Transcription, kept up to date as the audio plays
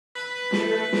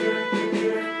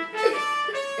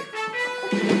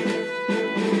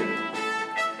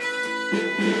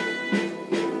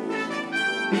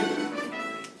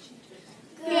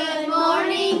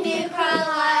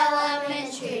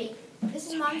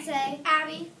Lindsay,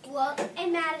 Abby, Will,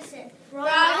 and Madison.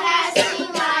 Broadcasting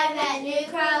live at New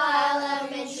Carlisle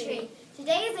Elementary.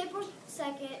 Today is April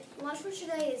 2nd. Lunch for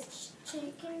today is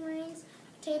chicken wings,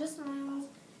 potato smiles,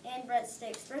 and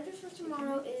breadsticks. Breakfast for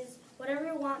tomorrow is whatever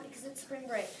you want because it's spring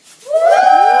break.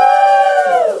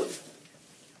 Woo!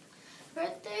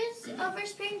 Birthdays over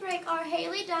spring break are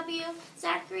Haley W.,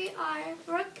 Zachary R.,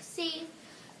 Brooke C.,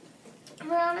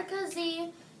 Veronica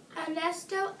Z.,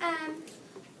 Ernesto M.,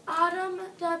 Autumn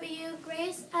W.,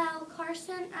 Grace L.,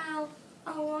 Carson L.,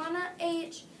 Alana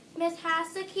H., Miss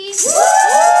Hasaki,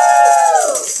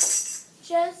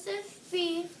 Joseph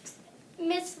B.,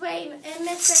 Miss Raymond, and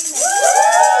Miss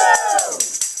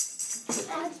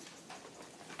Raymond.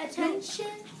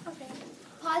 Attention. Okay.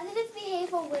 Positive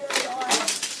behavior winners are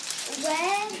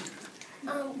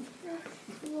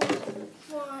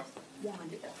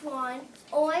Juan,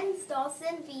 Orange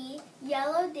Dawson B,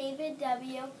 Yellow David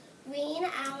W, Green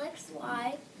Alex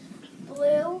Y,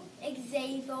 Blue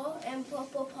Xavier, and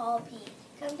Purple Paul P.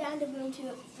 Come down to room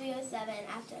 307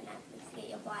 after announcements. Get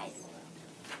your flies.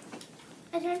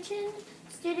 Attention,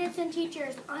 students and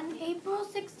teachers. On April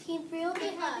 16th, we will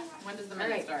be having... When does the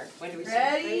minute start? When do we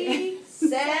Ready,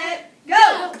 start? set,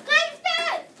 go! Thanks,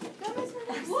 Dad! Go, Miss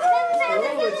Meadors.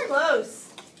 Oh, it's close.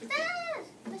 Dad!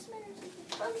 Miss Meadors.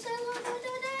 I'm so long to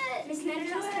do it. Miss Meadors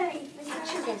is three.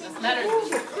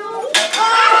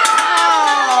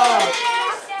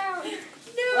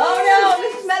 Oh no,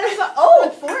 Mrs. Meadors. Oh,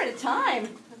 4 at a time.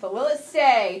 But will it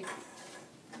stay?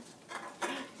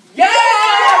 Yeah!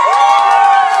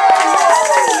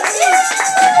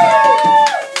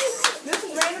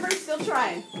 Mrs. Randenburg still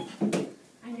trying.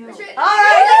 I know. All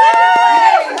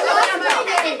right.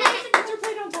 Put your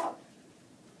plate on top.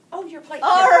 Oh, your plate.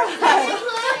 All right.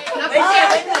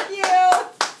 Thank you.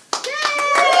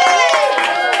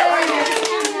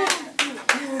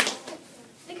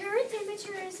 The current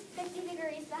temperature is 50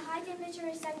 degrees. The high temperature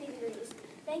is 70 degrees.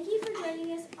 Thank you for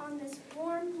joining us on this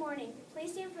warm morning.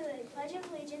 Please stand for the Pledge of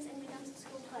Allegiance and become a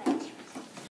school pledge.